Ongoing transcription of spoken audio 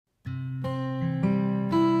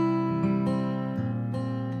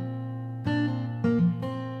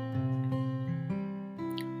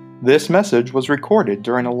This message was recorded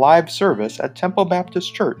during a live service at Temple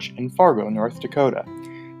Baptist Church in Fargo, North Dakota.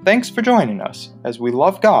 Thanks for joining us as we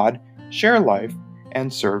love God, share life,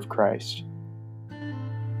 and serve Christ.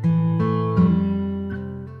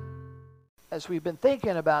 As we've been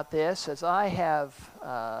thinking about this, as I have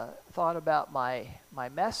thought about my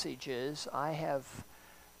messages, I have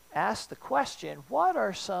asked the question, what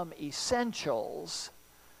are some essentials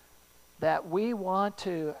that we want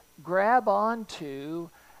to grab onto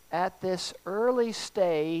at this early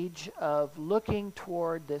stage of looking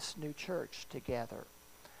toward this new church together?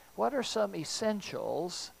 What are some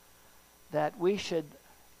essentials that we should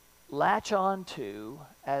latch on to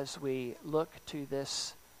as we look to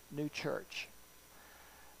this new church?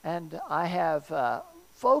 And I have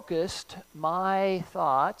focused my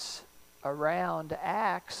thoughts around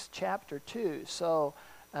Acts chapter 2. So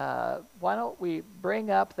why don't we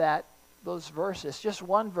bring up those verses, just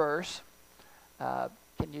one verse.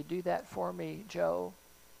 Can you do that for me, Joe?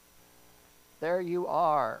 There you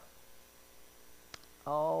are.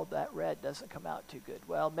 Oh, that red doesn't come out too good.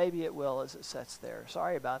 Well, maybe it will as it sets there.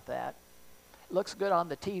 Sorry about that. It looks good on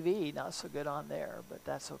the TV, not so good on there, but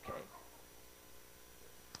that's okay.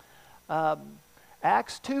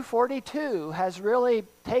 Acts 2:42 has really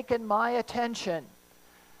taken my attention,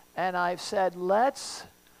 and I've said, let's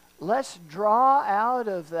draw out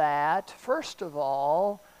of that, first of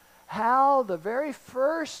all, how the very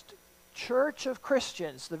first church of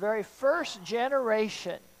Christians, the very first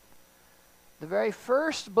generation, the very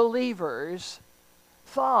first believers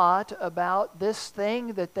thought about this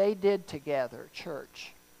thing that they did together,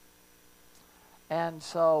 church. And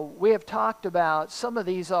so we have talked about some of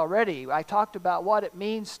these already. I talked about what it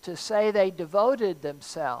means to say they devoted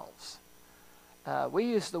themselves. We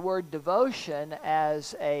use the word devotion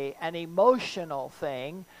as an emotional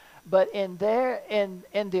thing, but in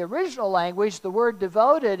the original language, the word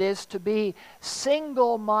devoted is to be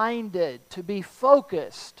single-minded, to be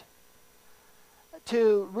focused,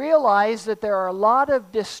 to realize that there are a lot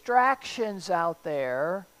of distractions out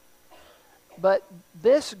there, but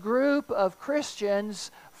this group of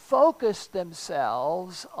Christians focused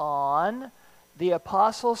themselves on the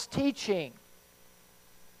apostles' teaching.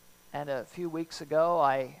 And a few weeks ago,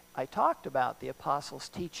 I talked about the apostles'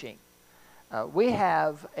 teaching. We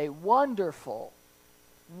have a wonderful,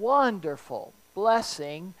 wonderful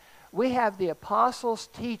blessing. We have the apostles'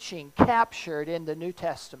 teaching captured in the New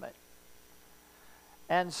Testament.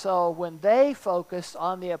 And so when they focused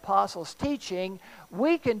on the apostles' teaching,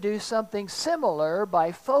 we can do something similar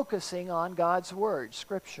by focusing on God's Word,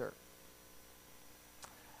 Scripture.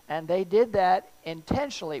 And they did that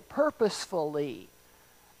intentionally, purposefully.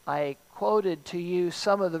 I quoted to you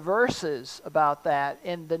some of the verses about that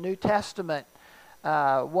in the New Testament.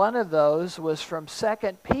 One of those was from 2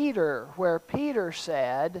 Peter, where Peter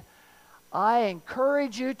said, I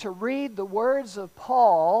encourage you to read the words of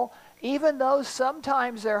Paul, even though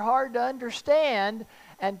sometimes they're hard to understand,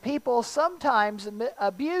 and people sometimes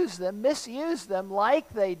abuse them, misuse them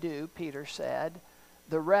like they do, Peter said,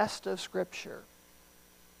 the rest of Scripture.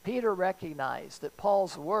 Peter recognized that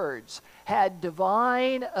Paul's words had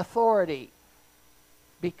divine authority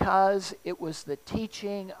because it was the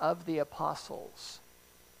teaching of the apostles.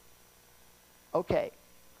 Okay,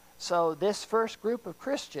 so this first group of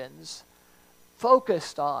Christians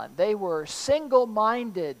focused on, they were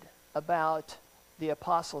single-minded about the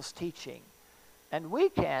apostles' teaching. And we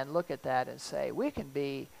can look at that and say, we can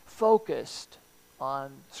be focused on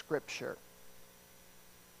Scripture.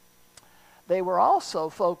 They were also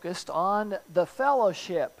focused on the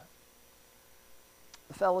fellowship.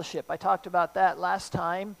 The fellowship. I talked about that last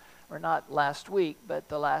time, or not last week, but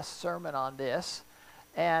the last sermon on this.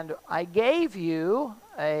 And I gave you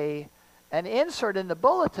an insert in the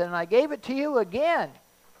bulletin, and I gave it to you again.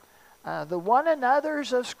 The one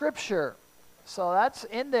another's of Scripture. So that's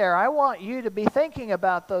in there. I want you to be thinking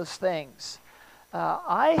about those things.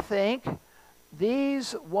 I think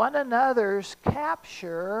these one another's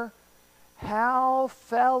capture how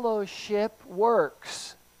fellowship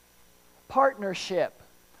works. Partnership.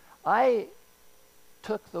 I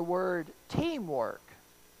took the word teamwork.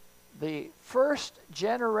 The first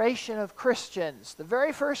generation of Christians, the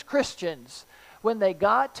very first Christians, when they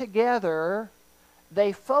got together,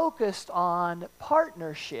 they focused on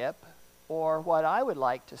partnership, or what I would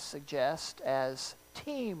like to suggest as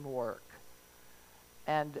teamwork.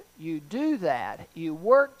 And you do that. You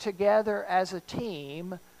work together as a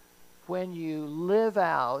team when you live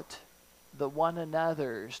out the one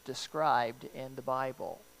another's described in the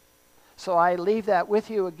Bible. So I leave that with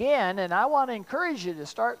you again, and I want to encourage you to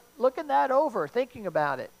start looking that over, thinking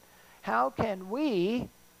about it. How can we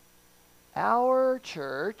our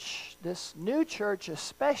church, this new church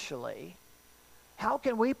especially, how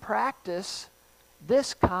can we practice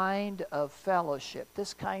this kind of fellowship,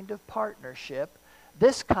 this kind of partnership,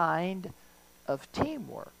 this kind of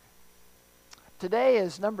teamwork? Today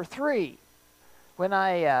is number 3. When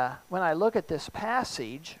I look at this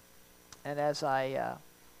passage, and as I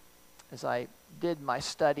did my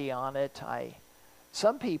study on it,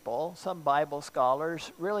 some people, some Bible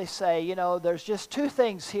scholars, really say, there's just 2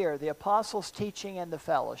 things here: the apostles' teaching and the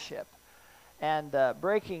fellowship. And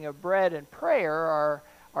breaking of bread and prayer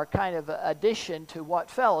are kind of an addition to what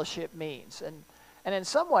fellowship means. And in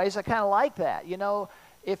some ways, I kind of like that.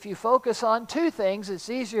 If you focus on 2 things, it's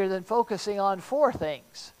easier than focusing on 4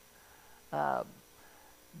 things.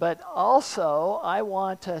 But also, I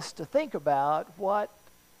want us to think about what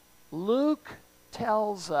Luke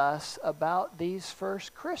tells us about these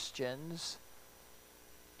first Christians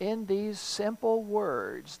in these simple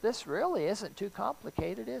words. This really isn't too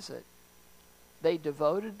complicated, is it? They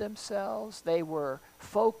devoted themselves. They were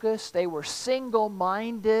focused. They were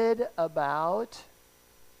single-minded about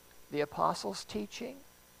the apostles' teaching,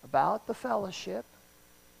 about the fellowship,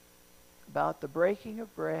 about the breaking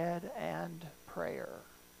of bread and prayer.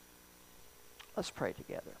 Let's pray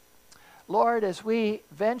together. Lord, as we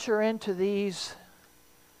venture into this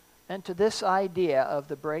idea of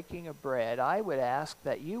the breaking of bread, I would ask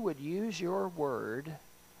that you would use your word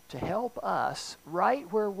to help us right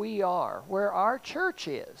where we are, where our church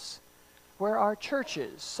is, where our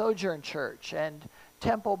churches, Sojourn Church and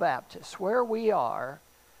Temple Baptist, where we are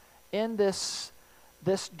in this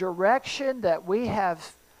direction that we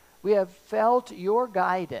have felt your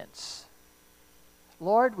guidance.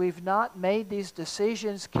 Lord, we've not made these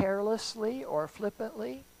decisions carelessly or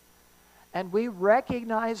flippantly. And we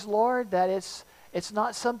recognize, Lord, that it's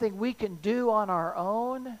not something we can do on our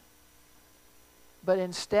own. But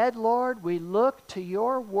instead, Lord, we look to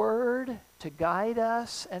your word to guide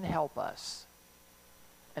us and help us.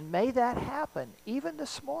 And may that happen even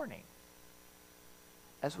this morning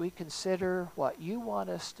as we consider what you want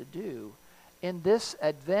us to do in this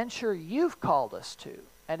adventure you've called us to.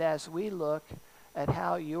 And as we look at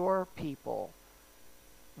how your people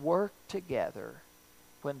worked together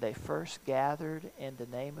when they first gathered in the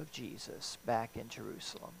name of Jesus back in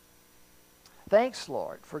Jerusalem. Thanks,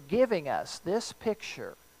 Lord, for giving us this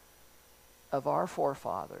picture of our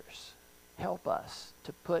forefathers. Help us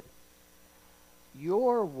to put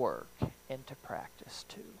your work into practice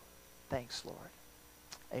too. Thanks, Lord.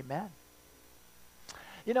 Amen.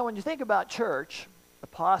 When you think about church,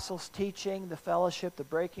 apostles' teaching, the fellowship, the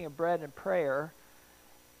breaking of bread and prayer,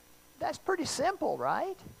 that's pretty simple,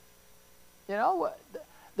 right?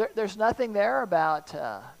 There's nothing there about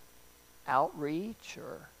outreach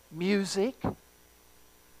or music.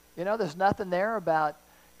 There's nothing there about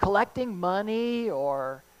collecting money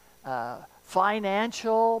or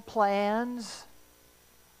financial plans.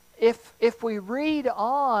 If we read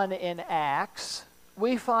on in Acts,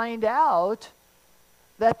 we find out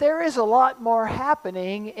that there is a lot more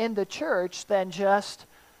happening in the church than just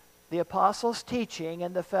the apostles' teaching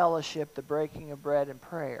and the fellowship, the breaking of bread and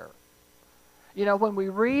prayer. When we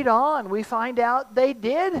read on, we find out they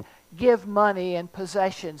did give money and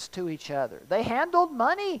possessions to each other. They handled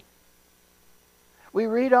money. We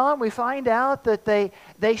read on, we find out that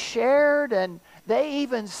they shared, and they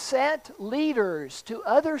even sent leaders to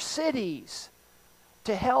other cities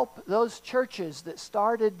to help those churches that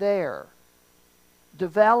started there,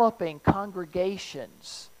 developing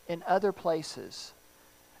congregations in other places.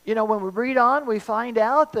 When we read on, we find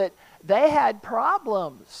out that they had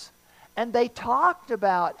problems. And they talked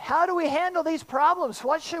about, how do we handle these problems?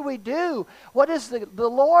 What should we do? What does the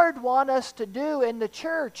Lord want us to do in the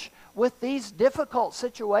church with these difficult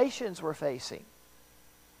situations we're facing?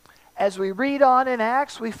 As we read on in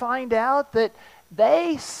Acts, we find out that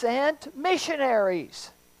they sent missionaries.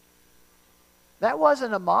 That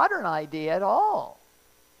wasn't a modern idea at all.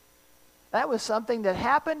 That was something that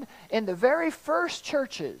happened in the very first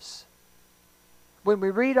churches. When we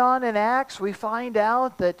read on in Acts, we find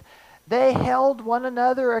out that they held one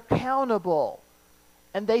another accountable,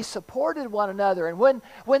 and they supported one another. And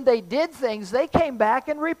when they did things, they came back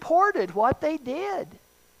and reported what they did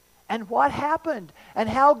and what happened and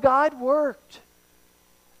how God worked.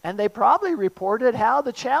 And they probably reported how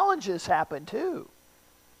the challenges happened too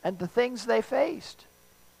and the things they faced.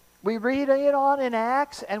 We read it on in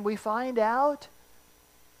Acts, and we find out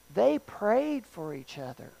they prayed for each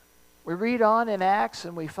other. We read on in Acts,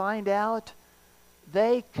 and we find out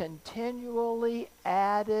they continually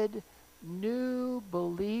added new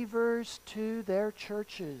believers to their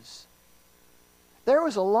churches. There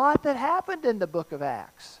was a lot that happened in the book of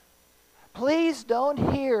Acts. Please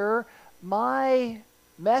don't hear my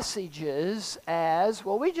messages as,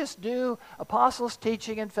 well, we just do apostles'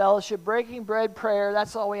 teaching and fellowship, breaking bread, prayer,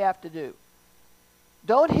 that's all we have to do.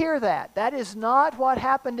 Don't hear that. That is not what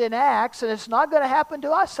happened in Acts, and it's not going to happen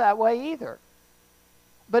to us that way either.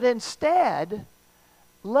 But instead,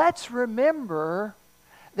 let's remember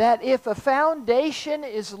that if a foundation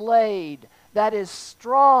is laid that is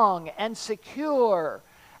strong and secure,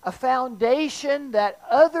 a foundation that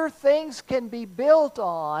other things can be built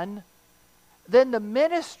on, then the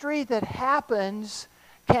ministry that happens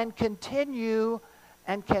can continue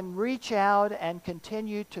and can reach out and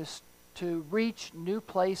continue to reach new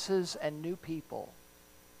places and new people.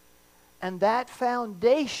 And that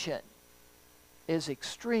foundation is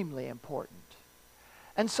extremely important.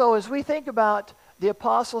 And so as we think about the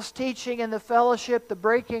apostles' teaching and the fellowship, the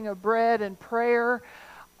breaking of bread and prayer,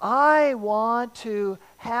 I want to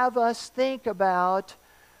have us think about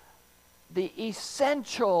the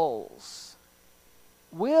essentials.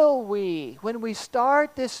 Will we, when we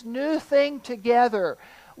start this new thing together,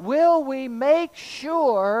 will we make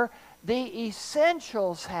sure the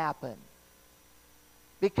essentials happen?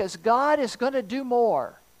 Because God is going to do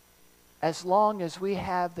more as long as we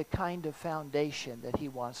have the kind of foundation that He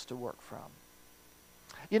wants to work from.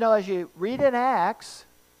 You know, as you read in Acts,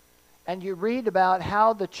 and you read about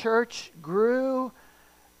how the church grew,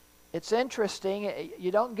 it's interesting.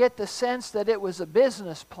 You don't get the sense that it was a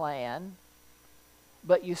business plan,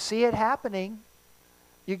 but you see it happening.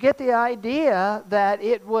 You get the idea that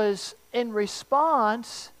it was in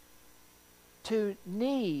response to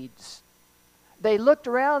needs. They looked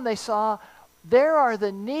around, they saw, there are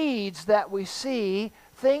the needs that we see,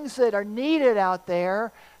 things that are needed out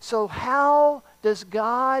there. So how does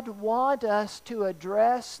God want us to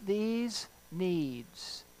address these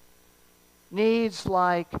needs? Needs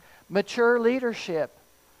like mature leadership.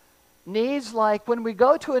 Needs like when we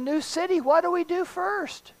go to a new city, what do we do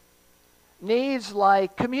first? Needs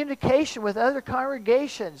like communication with other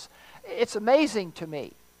congregations. It's amazing to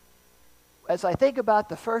me. As I think about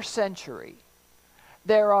the first century,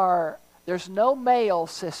 there's no mail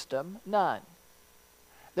system, none.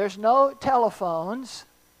 There's no telephones.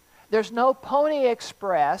 There's no Pony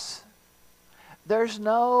Express. There's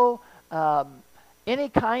no any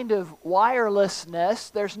kind of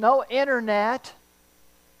wirelessness. There's no internet.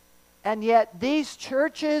 And yet these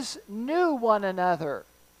churches knew one another.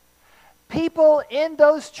 People in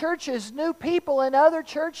those churches knew people in other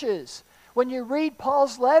churches. When you read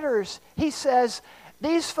Paul's letters, he says,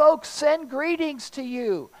 these folks send greetings to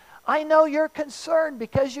you. I know you're concerned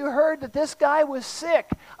because you heard that this guy was sick.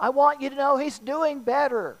 I want you to know he's doing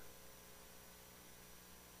better.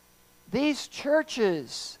 These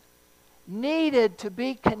churches needed to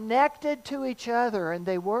be connected to each other, and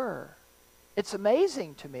they were. It's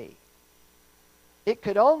amazing to me. It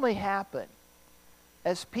could only happen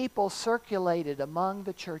as people circulated among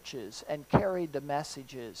the churches and carried the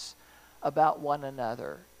messages about one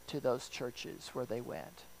another to those churches where they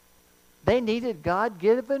went. They needed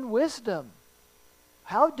God-given wisdom.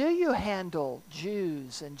 How do you handle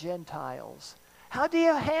Jews and Gentiles? How do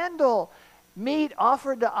you handle meat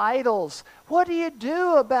offered to idols? What do you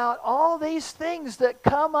do about all these things that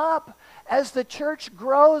come up as the church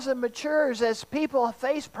grows and matures, as people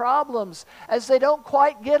face problems, as they don't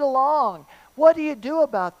quite get along? What do you do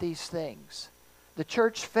about these things? The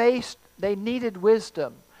church they needed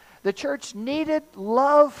wisdom. The church needed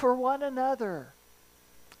love for one another.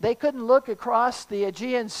 They couldn't look across the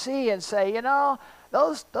Aegean Sea and say, you know,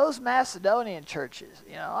 those Macedonian churches,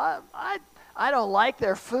 you know, I don't like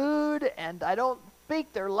their food, and I don't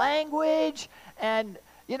speak their language, and,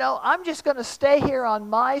 you know, I'm just going to stay here on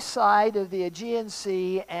my side of the Aegean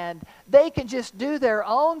Sea, and they can just do their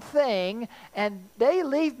own thing, and they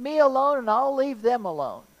leave me alone, and I'll leave them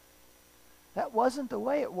alone. That wasn't the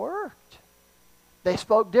way it worked. They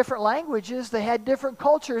spoke different languages, they had different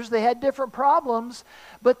cultures, they had different problems,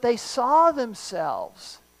 but they saw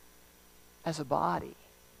themselves as a body,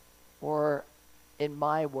 or in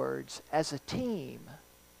my words, as a team.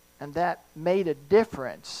 And that made a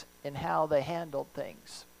difference in how they handled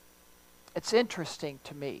things. It's interesting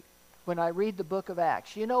to me when I read the book of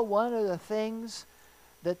Acts. You know, one of the things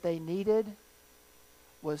that they needed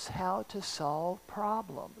was how to solve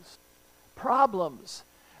problems. Problems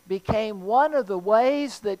became one of the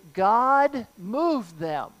ways that God moved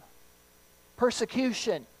them.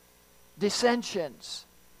 Persecution, dissensions,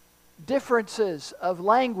 differences of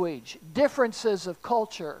language, differences of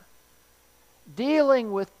culture.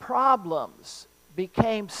 Dealing with problems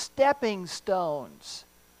became stepping stones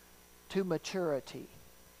to maturity.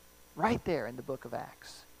 Right there in the book of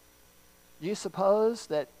Acts. Do you suppose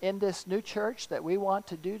that in this new church that we want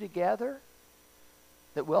to do together,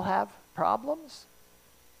 that we'll have problems?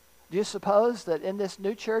 Do you suppose that in this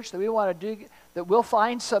new church that we want to do, that we'll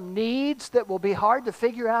find some needs that will be hard to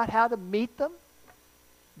figure out how to meet them?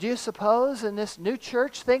 Do you suppose in this new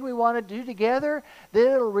church thing we want to do together that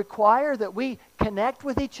it'll require that we connect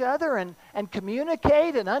with each other and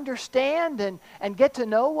communicate and understand and get to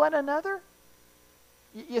know one another?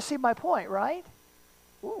 You see my point, right?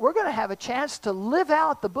 We're going to have a chance to live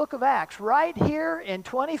out the book of Acts right here in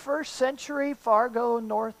 21st century Fargo,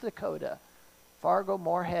 North Dakota. Fargo,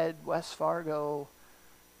 Moorhead, West Fargo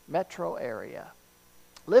metro area.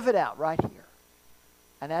 Live it out right here.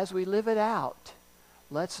 And as we live it out,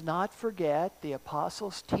 let's not forget the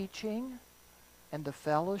apostles' teaching and the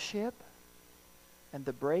fellowship and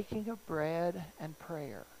the breaking of bread and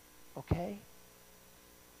prayer. Okay?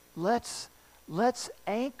 Let's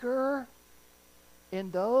anchor in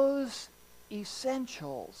those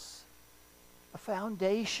essentials a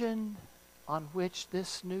foundation on which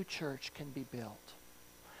this new church can be built.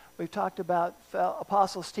 We've talked about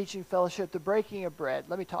apostles' teaching, fellowship, the breaking of bread.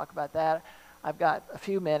 Let me talk about that. I've got a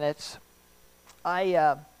few minutes.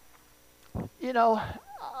 I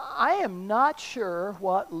am not sure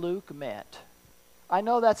what Luke meant. I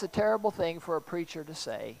know that's a terrible thing for a preacher to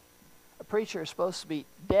say. A preacher is supposed to be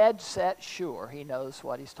dead set sure he knows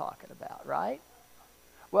what he's talking about, right?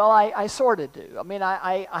 Well, I sort of do. I mean,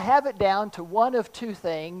 I have it down to one of two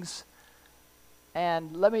things,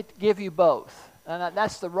 and let me give you both. And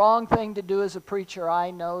that's the wrong thing to do as a preacher.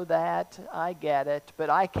 I know that. I get it. But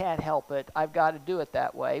I can't help it. I've got to do it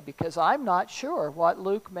that way because I'm not sure what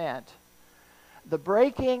Luke meant. The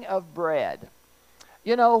breaking of bread.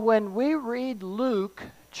 You know, when we read Luke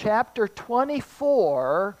chapter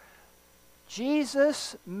 24,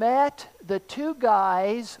 Jesus met the two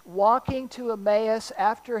guys walking to Emmaus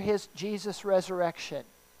after Jesus' resurrection.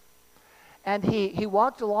 And he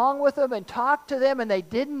walked along with them and talked to them, and they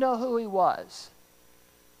didn't know who he was.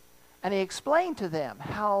 And he explained to them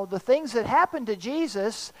how the things that happened to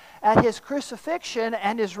Jesus at his crucifixion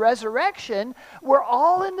and his resurrection were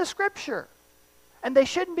all in the Scripture. And they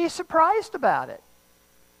shouldn't be surprised about it.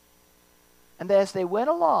 And as they went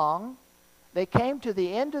along, they came to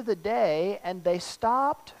the end of the day and they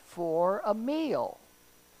stopped for a meal.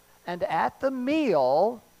 And at the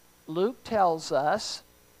meal, Luke tells us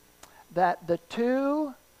that the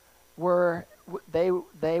two were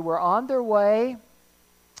on their way,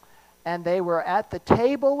 and they were at the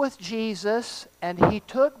table with Jesus, and he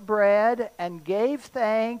took bread and gave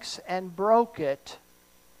thanks and broke it.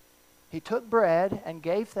 He took bread and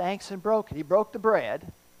gave thanks and broke it. He broke the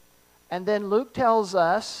bread. And then Luke tells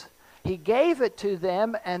us he gave it to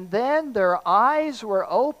them, and then their eyes were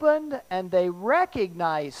opened and they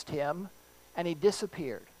recognized him, and he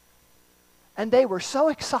disappeared. And they were so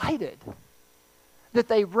excited that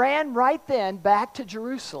they ran right then back to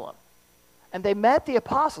Jerusalem. And they met the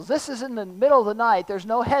apostles. This is in the middle of the night. There's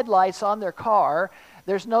no headlights on their car.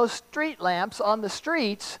 There's no street lamps on the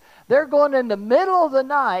streets. They're going in the middle of the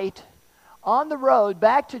night on the road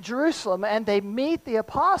back to Jerusalem, and they meet the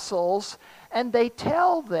apostles, and they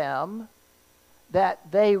tell them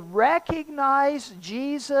that they recognize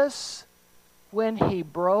Jesus when he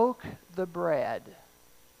broke the bread,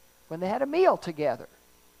 when they had a meal together.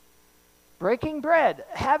 Breaking bread,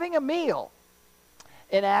 having a meal.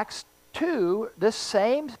 In Acts 2, this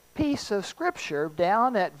same piece of Scripture,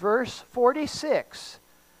 down at verse 46,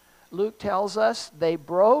 Luke tells us they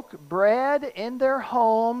broke bread in their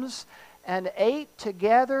homes and ate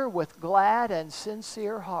together with glad and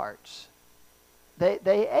sincere hearts.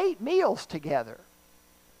 They ate meals together.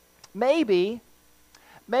 Maybe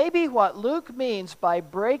what Luke means by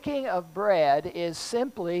breaking of bread is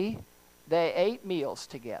simply they ate meals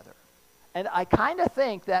together. And I kind of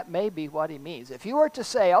think that may be what he means. If you were to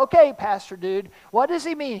say, okay, Pastor Dude, what does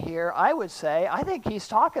he mean here? I would say, I think he's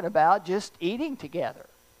talking about just eating together.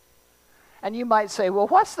 And you might say, well,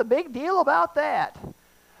 what's the big deal about that?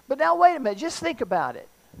 But now wait a minute, just think about it.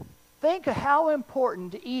 Think of how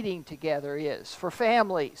important eating together is for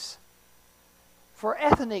families, for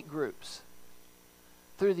ethnic groups.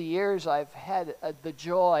 Through the years, I've had the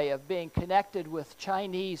joy of being connected with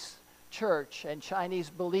Chinese church and Chinese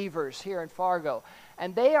believers here in Fargo.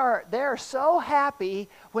 And they're so happy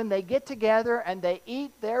when they get together and they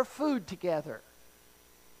eat their food together.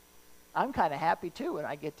 I'm kind of happy too when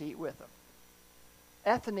I get to eat with them.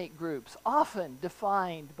 Ethnic groups, often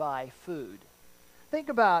defined by food. Think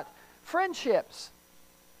about friendships.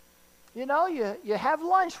 You know, you have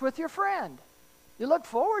lunch with your friend. You look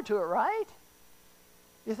forward to it, right?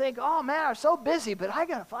 You think, oh man, I'm so busy, but I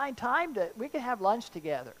got to find time we can have lunch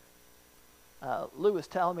together. Lou was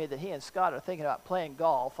telling me that he and Scott are thinking about playing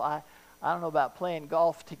golf. I don't know about playing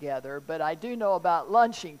golf together, but I do know about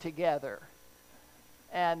lunching together.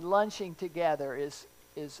 And lunching together is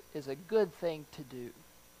a good thing to do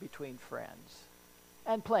between friends.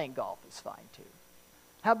 And playing golf is fine too.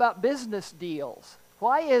 How about business deals?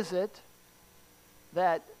 Why is it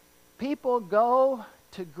that people go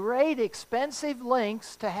to great expensive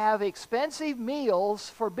lengths to have expensive meals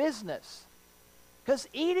for business? Because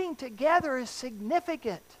eating together is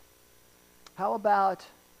significant. How about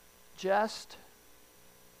just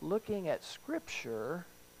looking at Scripture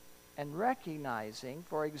and recognizing,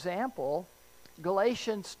 for example,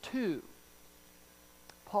 Galatians 2.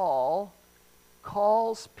 Paul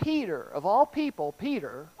calls Peter, of all people,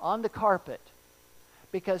 Peter, on the carpet,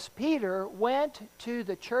 because Peter went to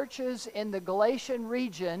the churches in the Galatian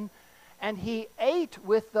region and he ate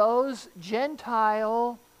with those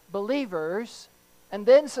Gentile believers, and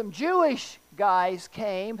then some Jewish guys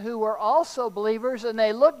came who were also believers, and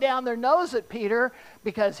they looked down their nose at Peter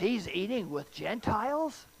because he's eating with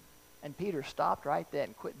Gentiles. And Peter stopped right then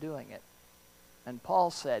and quit doing it. And Paul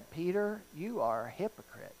said, Peter, you are a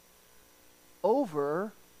hypocrite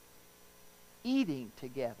over eating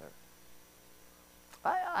together.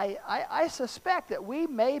 I suspect that we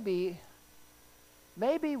maybe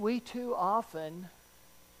we too often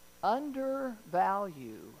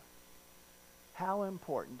undervalue how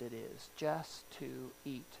important it is just to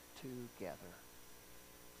eat together.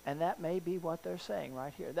 And that may be what they're saying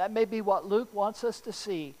right here. That may be what Luke wants us to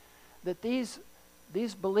see, that these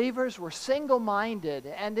believers were single-minded,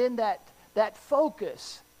 and in that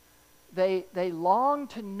focus, they longed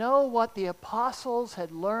to know what the apostles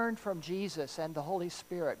had learned from Jesus and the Holy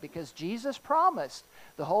Spirit, because Jesus promised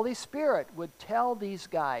the Holy Spirit would tell these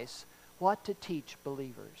guys what to teach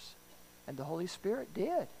believers. And the Holy Spirit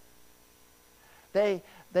did.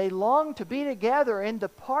 They longed to be together in the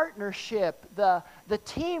partnership, the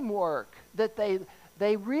teamwork, that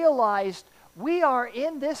they realized we are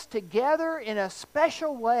in this together in a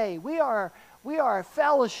special way. We are a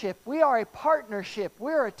fellowship. We are a partnership.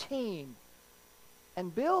 We're a team.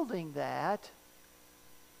 And building that,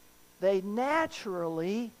 they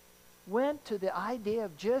naturally went to the idea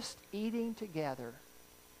of just eating together.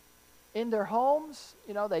 In their homes,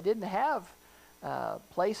 they didn't have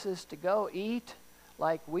places to go eat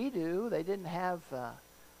like we do. They didn't have,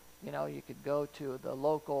 you could go to the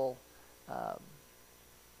local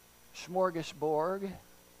smorgasbord.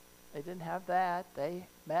 They didn't have that. They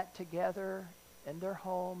met together in their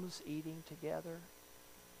homes, eating together.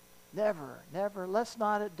 Never, let's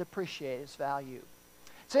not depreciate its value.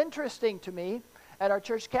 It's interesting to me, at our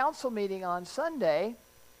church council meeting on Sunday,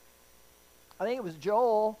 I think it was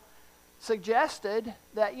Joel suggested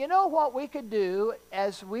that, what we could do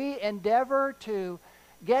as we endeavor to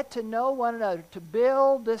get to know one another, to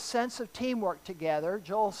build this sense of teamwork together.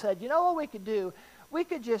 Joel said, what we could do? We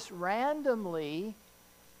could just randomly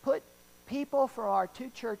put people from our two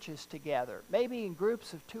churches together, maybe in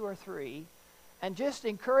groups of 2 or 3, and just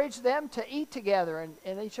encourage them to eat together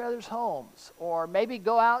in each other's homes, or maybe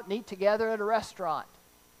go out and eat together at a restaurant,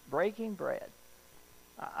 breaking bread.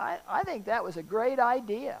 I think that was a great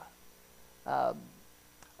idea.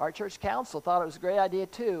 Our church council thought it was a great idea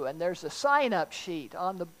too, and there's a sign-up sheet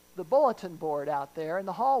on the bulletin board out there in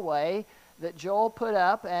the hallway that Joel put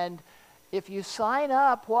up, and if you sign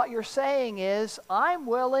up, what you're saying is, I'm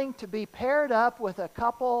willing to be paired up with a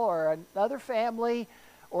couple or another family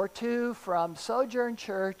or 2 from Sojourn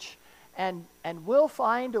Church, and we'll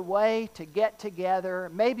find a way to get together.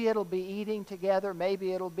 Maybe it'll be eating together.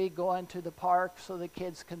 Maybe it'll be going to the park so the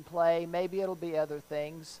kids can play. Maybe it'll be other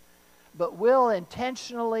things. But we'll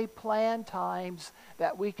intentionally plan times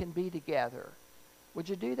that we can be together. Would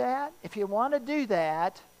you do that? If you want to do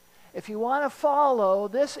that, if you want to follow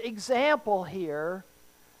this example here,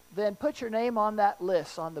 then put your name on that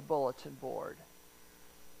list on the bulletin board.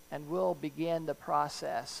 And we'll begin the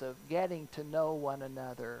process of getting to know one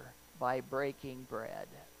another by breaking bread.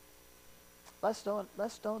 Let's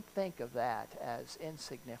don't think of that as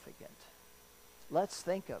insignificant. Let's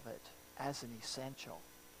think of it as an essential.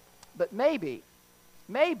 But maybe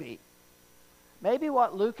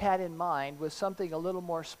what Luke had in mind was something a little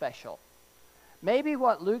more special. Maybe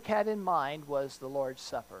what Luke had in mind was the Lord's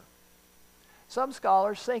Supper. Some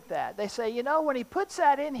scholars think that. They say, when he puts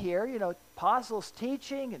that in here, apostles'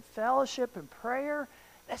 teaching and fellowship and prayer,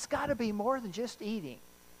 that's got to be more than just eating.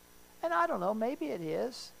 And I don't know, maybe it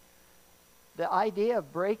is. The idea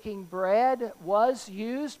of breaking bread was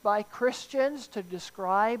used by Christians to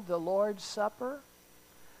describe the Lord's Supper.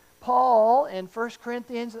 Paul, in 1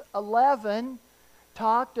 Corinthians 11,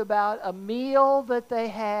 talked about a meal that they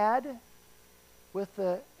had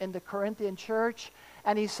in the Corinthian church,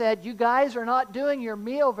 and he said, you guys are not doing your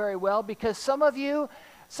meal very well because some of you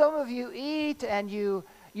eat and you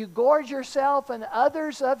gorge yourself, and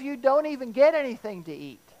others of you don't even get anything to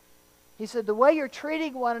eat. He said, the way you're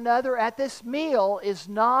treating one another at this meal is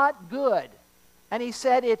not good. And he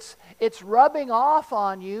said, it's rubbing off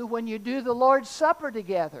on you when you do the Lord's Supper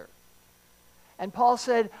together. And Paul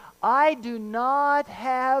said, I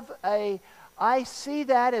see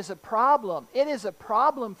that as a problem. It is a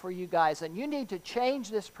problem for you guys, and you need to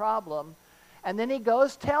change this problem. And then he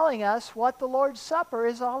goes telling us what the Lord's Supper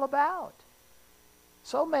is all about.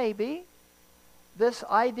 So maybe this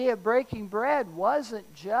idea of breaking bread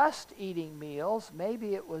wasn't just eating meals.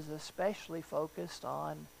 Maybe it was especially focused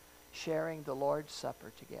on sharing the Lord's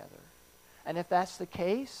Supper together. And if that's the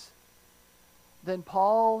case, then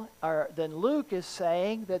Luke is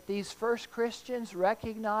saying that these first Christians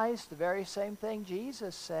recognized the very same thing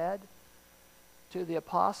Jesus said to the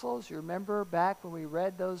apostles. You remember back when we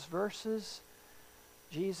read those verses?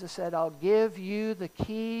 Jesus said, I'll give you the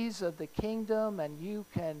keys of the kingdom and you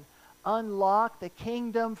can unlock the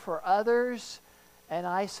kingdom for others. And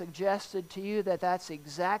I suggested to you that that's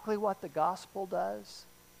exactly what the gospel does.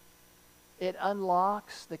 It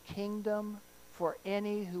unlocks the kingdom for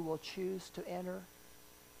any who will choose to enter.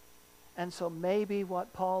 And so maybe what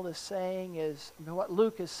Luke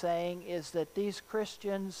is saying is that these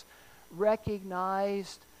Christians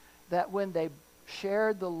recognized that when they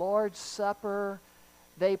shared the Lord's Supper,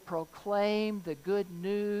 they proclaimed the good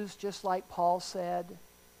news, just like Paul said,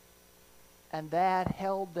 and that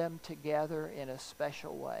held them together in a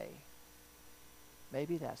special way.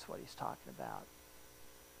 Maybe that's what he's talking about.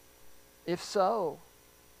 If so,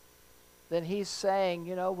 then he's saying,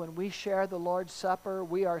 when we share the Lord's Supper,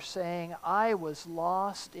 we are saying, I was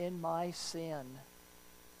lost in my sin.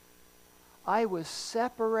 I was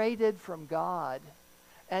separated from God.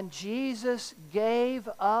 And Jesus gave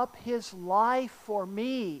up his life for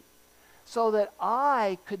me so that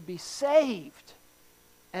I could be saved.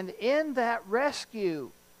 And in that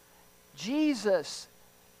rescue, Jesus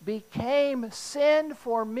became sin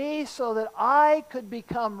for me so that I could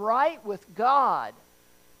become right with God.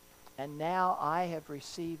 And now I have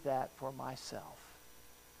received that for myself.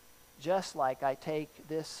 Just like I take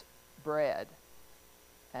this bread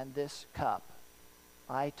and this cup,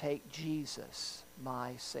 I take Jesus,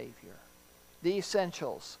 my Savior. The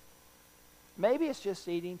essentials. Maybe it's just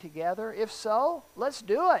eating together. If so, let's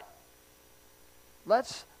do it.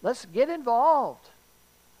 Let's get involved.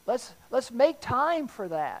 Let's make time for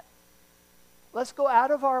that. Let's go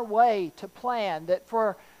out of our way to plan that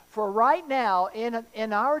for right now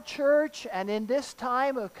in our church and in this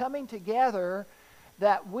time of coming together,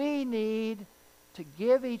 that we need to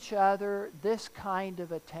give each other this kind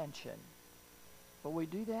of attention. Will we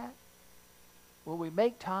do that? Will we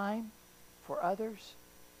make time for others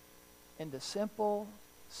in the simple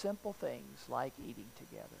things like eating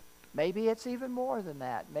together? Maybe it's even more than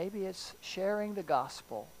that. Maybe it's sharing the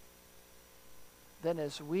gospel. Then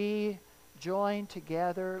as we join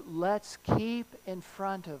together, let's keep in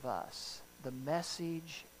front of us the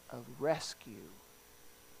message of rescue.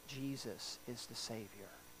 Jesus is the Savior.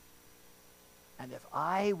 And if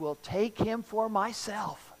I will take him for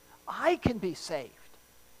myself, I can be saved.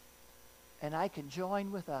 And I can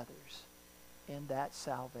join with others in that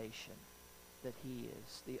salvation that he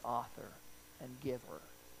is the author and giver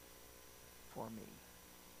for me.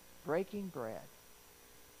 Breaking bread.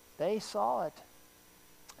 They saw it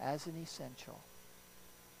as an essential.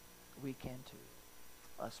 We can too.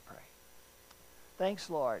 Let's pray. Thanks,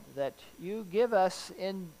 Lord, that you give us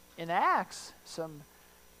in Acts some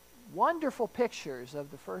wonderful pictures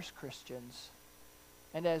of the first Christians.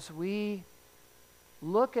 And as we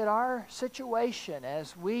look at our situation,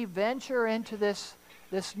 as we venture into this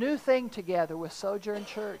new thing together with Sojourn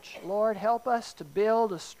Church, Lord, help us to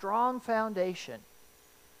build a strong foundation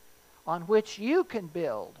on which you can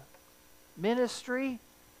build ministry,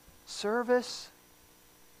 service,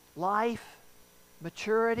 life,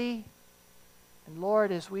 maturity. And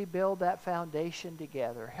Lord, as we build that foundation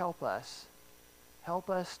together, help us. Help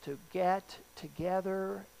us to get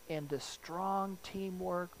together in the strong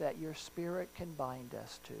teamwork that your Spirit can bind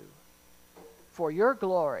us to. For your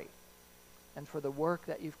glory and for the work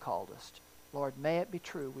that you've called us to. Lord, may it be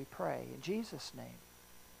true, we pray. In Jesus' name,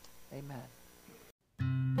 amen.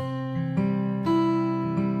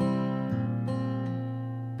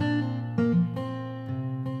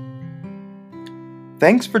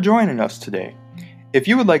 Thanks for joining us today. If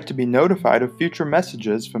you would like to be notified of future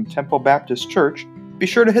messages from Temple Baptist Church, be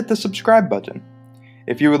sure to hit the subscribe button.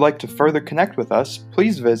 If you would like to further connect with us,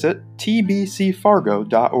 please visit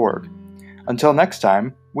tbcfargo.org. Until next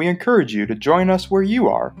time, we encourage you to join us where you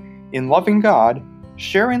are in loving God,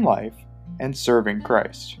 sharing life, and serving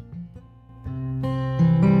Christ.